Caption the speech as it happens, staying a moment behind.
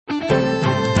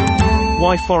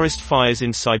Why forest fires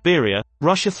in Siberia,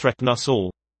 Russia threaten us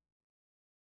all.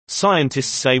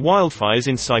 Scientists say wildfires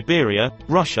in Siberia,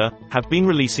 Russia, have been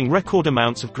releasing record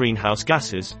amounts of greenhouse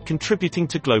gases, contributing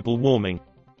to global warming.